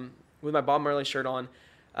we with my Bob Marley shirt on,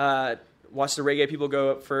 watched the reggae people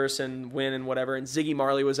go up first and win and whatever, and Ziggy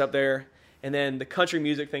Marley was up there, and then the country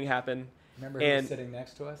music thing happened. Remember who was sitting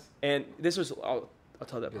next to us? And this was I'll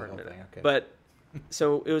tell that part in a minute. Thing, okay. But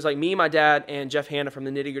so it was like me, my dad, and Jeff Hanna from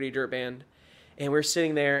the Nitty Gritty Dirt Band, and we were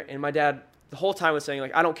sitting there, and my dad the whole time was saying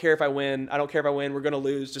like, I don't care if I win, we're gonna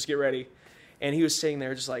lose, just get ready. And he was sitting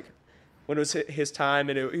there just like, when it was his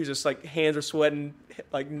time, and he was just like, hands were sweating,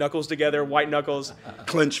 like knuckles together, white knuckles.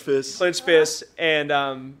 Clench fists.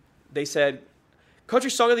 And they said,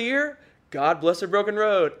 Country Song of the Year, God Bless the Broken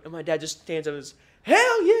Road. And my dad just stands up and says,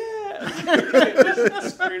 hell yeah!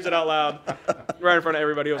 Just screams it out loud right in front of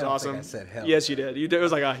everybody. It was awesome. I said hell. Yes, you did. You did. It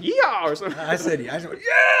was like a yeah or something. I said yeah.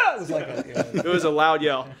 It was like It was a loud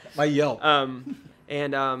yell. my yelp.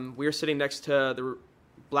 And we were sitting next to the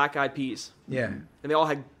Black Eyed Peas. Yeah. And they all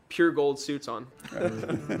had pure gold suits on.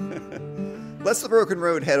 Bless the Broken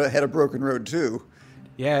Road had a broken road too.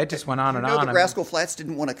 Yeah, it just went on and You know on. that Rascal Flatts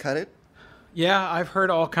didn't want to cut it? Yeah, I've heard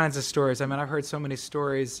all kinds of stories. I mean, I've heard so many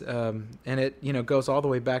stories, and it goes all the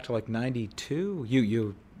way back to like '92.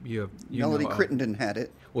 You Melody know, Crittenden had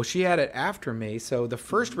it. Well, she had it after me. So the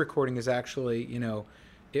first recording is actually,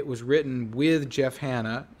 it was written with Jeff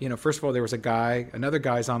Hanna. First of all, there was another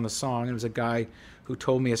guy's on the song. It was a guy who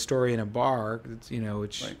told me a story in a bar,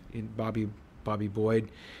 which Right. Bobby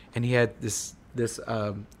Boyd, and he had this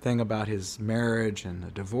thing about his marriage and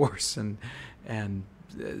the divorce and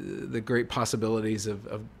the great possibilities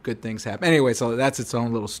of good things happen. Anyway, so that's its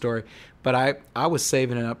own little story. But I was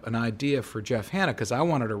saving up an idea for Jeff Hanna because I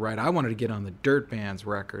wanted to get on the Dirt Band's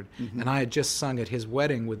record, and I had just sung at his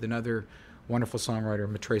wedding with another wonderful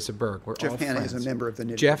songwriter, Matresa Burke. We're Jeff all Hanna is friends. a member of the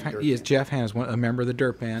Nitty Jeff Gritty Dirt Hanna is Band. a member of the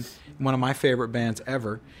Dirt Band, one of my favorite bands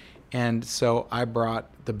ever. And so I brought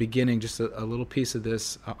the beginning, just a little piece of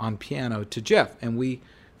this on piano to Jeff, and we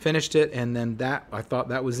finished it. And then I thought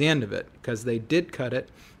that was the end of it because they did cut it,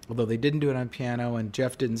 although they didn't do it on piano, and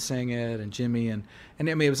Jeff didn't sing it, and Jimmy, and I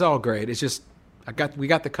mean it was all great. It's just we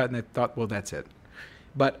got the cut, and I thought, well, that's it.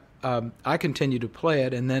 But I continued to play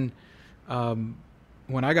it, and then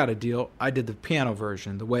when I got a deal, I did the piano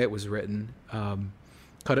version, the way it was written.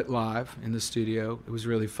 Cut it live in the studio. It was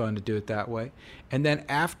really fun to do it that way. And then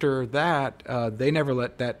after that, they never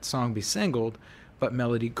let that song be singled, But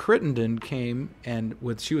Melody Crittenden came and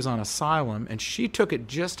she was on Asylum, and she took it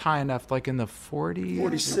just high enough, like in the 40s?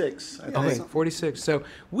 46. I think. Okay, 46. So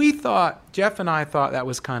we thought, Jeff and I thought that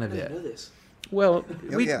was kind of I it. didn't know this. Well,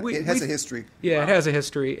 it has a history. Yeah, it has a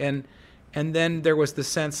history, and then there was the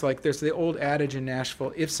sense, like, there's the old adage in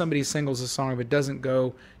Nashville: if somebody singles a song, if it doesn't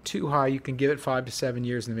go too high, you can give it 5 to 7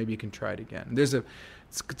 years, and then maybe you can try it again.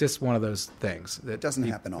 It's just one of those things that doesn't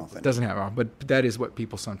happen often. It doesn't happen often, but that is what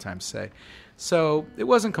people sometimes say. So it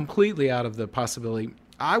wasn't completely out of the possibility.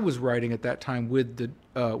 I was writing at that time with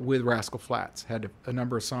Rascal Flatts, had a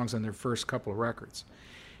number of songs on their first couple of records,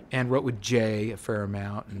 and wrote with Jay a fair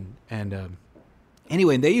amount, and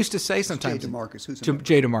anyway, they used to say sometimes... Jay DeMarcus. Who's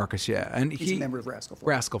Jay DeMarcus, yeah. And he's a member of Rascal Flatts.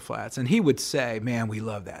 Rascal Flatts. And he would say, man, we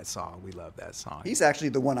love that song. We love that song. He's actually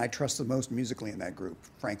the one I trust the most musically in that group,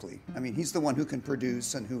 frankly. I mean, he's the one who can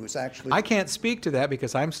produce and who is actually... I can't speak to that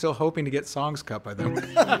because I'm still hoping to get songs cut by them.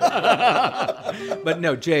 But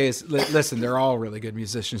no, Jay is... Listen, they're all really good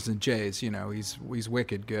musicians, and Jay's, he's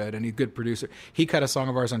wicked good, and he's a good producer. He cut a song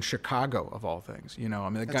of ours on Chicago, of all things. I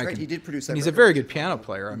mean, the That's guy right. He did produce that and he's record. a very good piano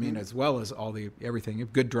player, I mean, as well as everything. A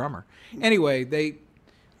good drummer. Anyway,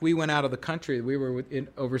 we went out of the country. We were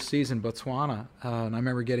overseas in Botswana, and I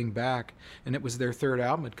remember getting back, and it was their third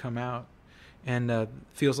album had come out, and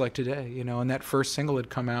Feels Like Today, and that first single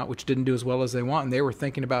had come out, which didn't do as well as they want, and they were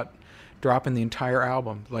thinking about dropping the entire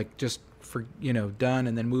album, like just for done,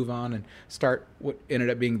 and then move on and start what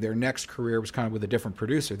ended up being their next career was kind of with a different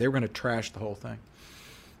producer. They were going to trash the whole thing,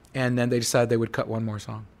 and then they decided they would cut one more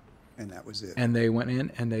song. And that was it. And they went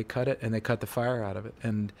in and they cut it, and they cut the fire out of it.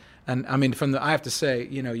 And I mean, I have to say,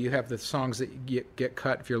 you have the songs that get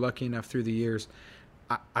cut if you're lucky enough through the years.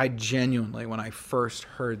 I genuinely, when I first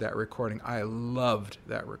heard that recording, I loved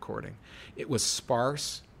that recording. It was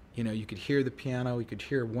sparse. You could hear the piano, you could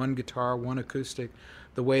hear one guitar, one acoustic,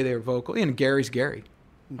 the way they were vocal. And Gary's Gary.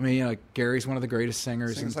 I mean, Gary's one of the greatest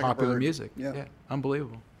singers in Sings like a popular bird. music. Yeah.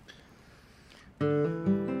 Unbelievable.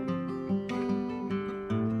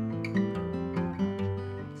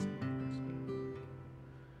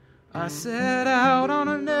 I set out on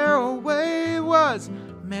a narrow way, was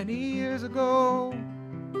many years ago,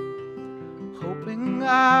 hoping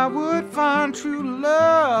I would find true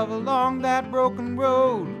love along that broken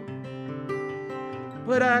road.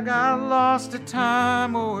 But I got lost a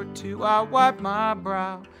time or two. I wiped my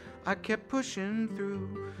brow, I kept pushing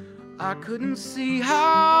through. I couldn't see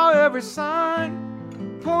how every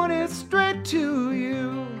sign pointed straight to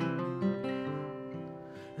you.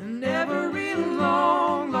 And every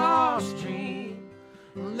long lost dream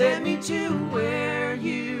led me to where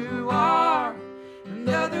you are. And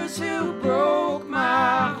others who broke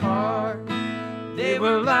my heart, they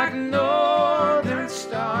were like northern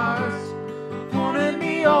stars, pointing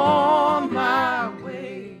me on my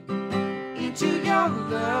way into your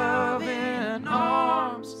loving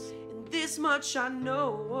arms. And this much I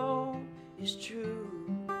know is true,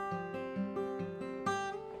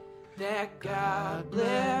 that God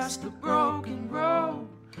bless the broken road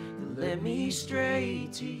that led me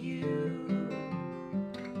straight to you.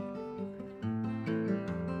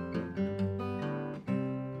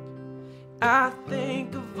 I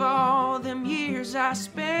think of all them years I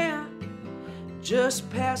spent just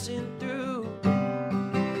passing through.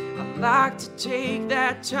 I'd like to take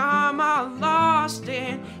that time I lost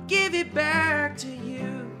and give it back to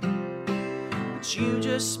you. But you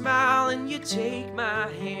just smile and you take my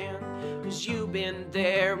hand, 'cause you've been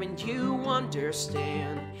there and you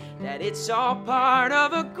understand that it's all part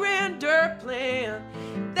of a grander plan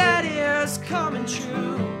that is coming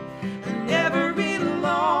true. And every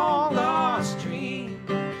long lost dream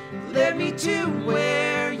led me to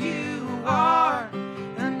where you are.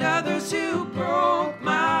 And others who broke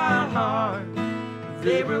my heart,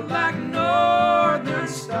 they were like northern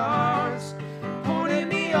stars, pointing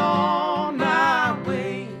me on my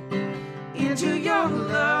way into your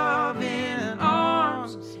loving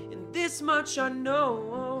arms. And this much I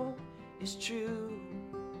know is true,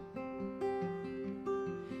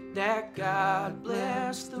 that God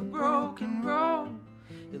bless the broken road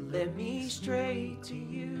that led me straight to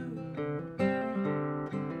you.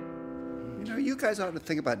 You guys ought to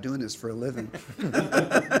think about doing this for a living.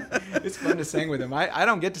 It's fun to sing with him. I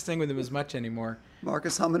don't get to sing with him as much anymore.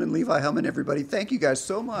 Marcus Hummon and Levi Hummon, everybody, thank you guys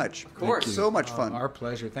so much. Of course. So much fun. Our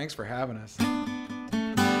pleasure. Thanks for having us.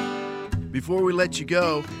 Before we let you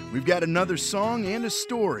go, we've got another song and a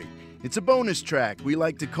story. It's a bonus track we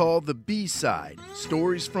like to call the B-side,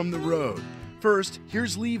 Stories from the Road. First,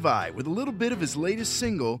 here's Levi with a little bit of his latest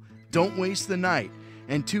single, Don't Waste the Night,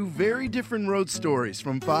 and two very different road stories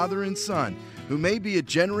from father and son who may be a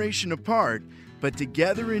generation apart, but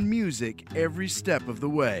together in music every step of the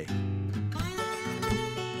way.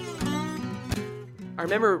 I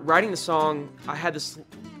remember writing the song. I had just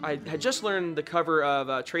learned the cover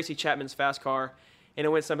of Tracy Chapman's Fast Car, and it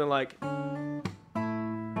went something like, and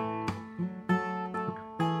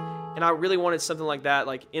I really wanted something like that,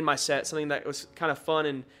 like in my set, something that was kind of fun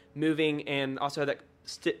and moving, and also had that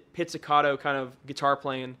pizzicato kind of guitar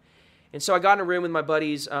playing. And so I got in a room with my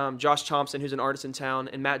buddies, Josh Thompson, who's an artist in town,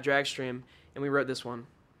 and Matt Dragstream, and we wrote this one.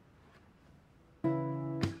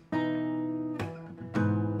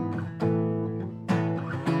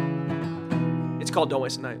 It's called Don't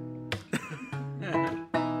Waste a Night.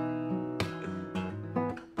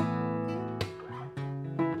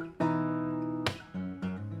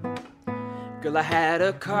 Girl, I had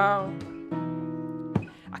a call.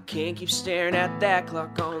 I can't keep staring at that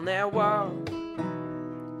clock on that wall.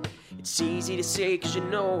 It's easy to say 'cause you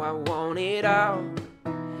know I want it all.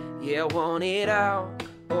 Yeah, I want it all.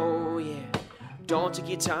 Oh yeah. Don't take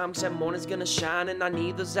your time 'cause that morning's gonna shine, and I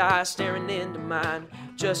need those eyes staring into mine.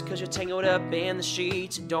 Just 'cause you're tangled up in the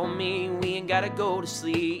sheets, it don't mean we ain't gotta go to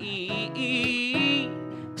sleep.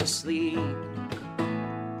 To sleep.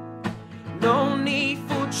 No need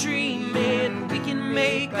for dreaming, we can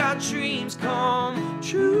make our dreams come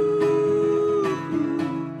true.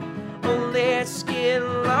 Oh, let's get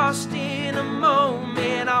lost in a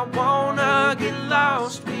moment, I wanna get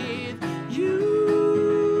lost with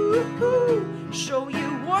you. Show you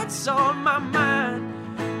what's on my mind.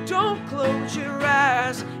 Don't close your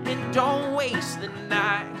eyes and don't waste the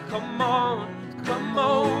night. Come on, come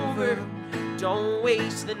over. Don't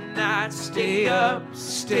waste the night. Stay up,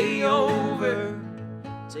 stay over.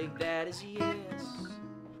 Take that as a yes.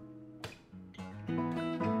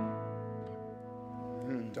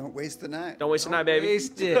 Don't waste the night. Don't waste the night, baby.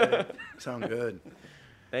 Waste it. Sound good.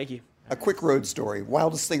 Thank you. A quick road story.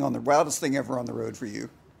 Wildest thing ever on the road for you.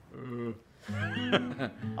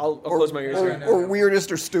 I'll close my ears right now. Or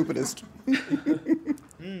weirdest or stupidest.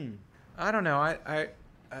 I don't know. I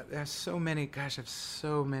have so many. Gosh, I have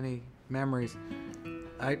so many memories.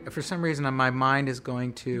 For some reason, my mind is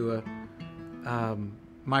going to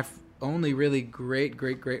my only really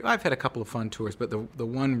great. I've had a couple of fun tours, but the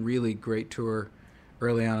one really great tour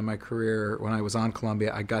early on in my career, when I was on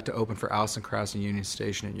Columbia, I got to open for Alison Krauss and Union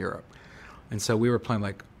Station in Europe, and so we were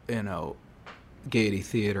playing Gaiety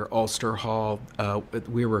Theatre, Ulster Hall.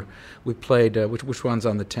 We played which one's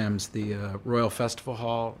on the Thames? The Royal Festival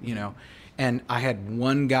Hall, And I had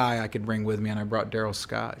one guy I could bring with me, and I brought Daryl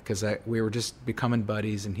Scott because we were just becoming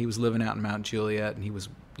buddies, and he was living out in Mount Juliet, and he was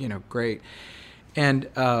great. And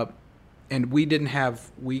we didn't have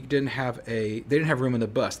they didn't have room in the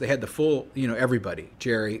bus. They had the full everybody,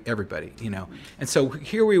 Jerry, everybody, And so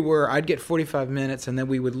here we were. I'd get 45 minutes, and then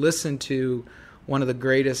we would listen to one of the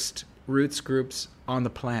greatest roots groups on the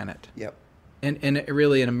planet. Yep. And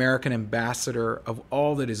really an American ambassador of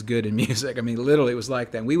all that is good in music. I mean, literally, it was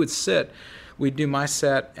like that. And we'd do my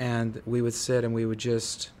set, and we would sit, and we would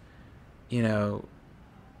just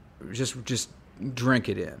drink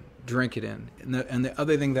it in. And the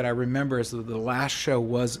other thing that I remember is that the last show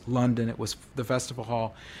was London. It was the Festival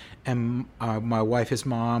Hall. And my wife, his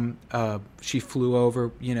mom, she flew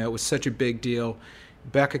over. It was such a big deal.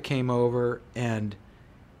 Becca came over, and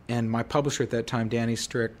my publisher at that time, Danny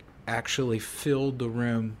Strick, actually filled the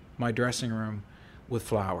room, my dressing room, with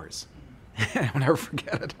flowers. I'll never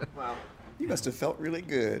forget it. Wow. You must have felt really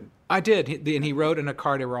good. I did. And he wrote in a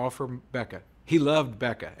card, they were all from Becca. He loved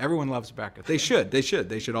Becca. Everyone loves Becca. They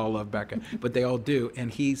should all love Becca, but they all do.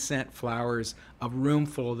 And he sent flowers, a room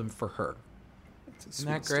full of them, for her. Isn't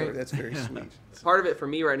that great? Story. That's very sweet. Part of it for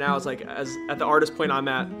me right now is like, as at the artist point I'm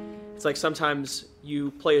at, it's like sometimes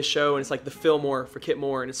you play a show and it's like the Fillmore for Kit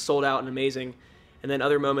Moore and it's sold out and amazing. And then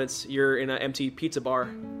other moments you're in an empty pizza bar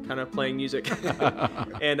kind of playing music.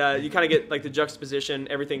 And you kind of get like the juxtaposition,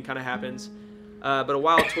 everything kind of happens. But a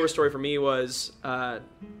wild tour story for me was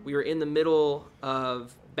we were in the middle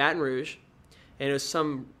of Baton Rouge, and it was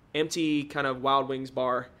some empty kind of Wild Wings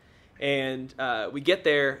bar. And we get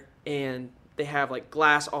there, and they have like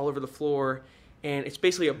glass all over the floor, and it's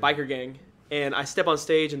basically a biker gang. And I step on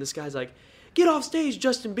stage, and this guy's like, "Get off stage,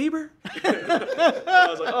 Justin Bieber." I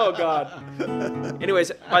was like, oh, God.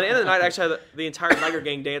 Anyways, by the end of the night, I actually had the entire biker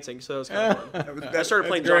gang dancing, so it was kind of fun. I started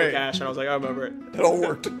playing Johnny Cash, and I was like, I'm over it. It all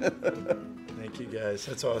worked. Thank you, guys.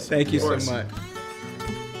 That's awesome. Thank you so much.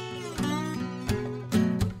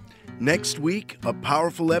 Next week, a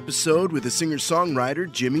powerful episode with the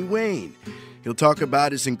singer-songwriter Jimmy Wayne. He'll talk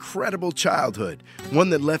about his incredible childhood, one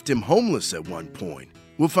that left him homeless at one point.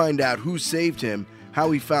 We'll find out who saved him,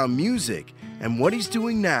 how he found music, and what he's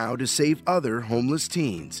doing now to save other homeless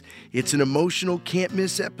teens. It's an emotional,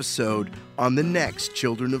 can't-miss episode on the next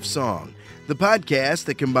Children of Song, the podcast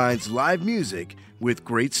that combines live music with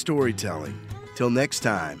great storytelling. Till next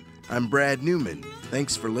time, I'm Brad Newman.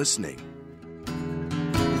 Thanks for listening.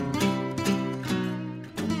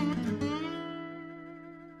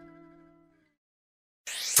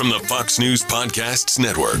 From the Fox News Podcasts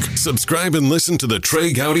Network, subscribe and listen to the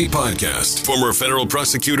Trey Gowdy Podcast. Former federal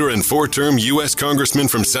prosecutor and four-term U.S. Congressman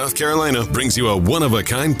from South Carolina brings you a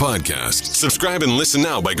one-of-a-kind podcast. Subscribe and listen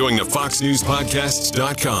now by going to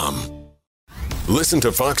foxnewspodcasts.com. Listen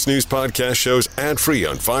to Fox News Podcast shows ad-free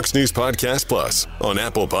on Fox News Podcast Plus, on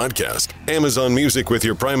Apple Podcast, Amazon Music with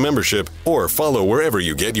your Prime membership, or follow wherever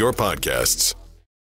you get your podcasts.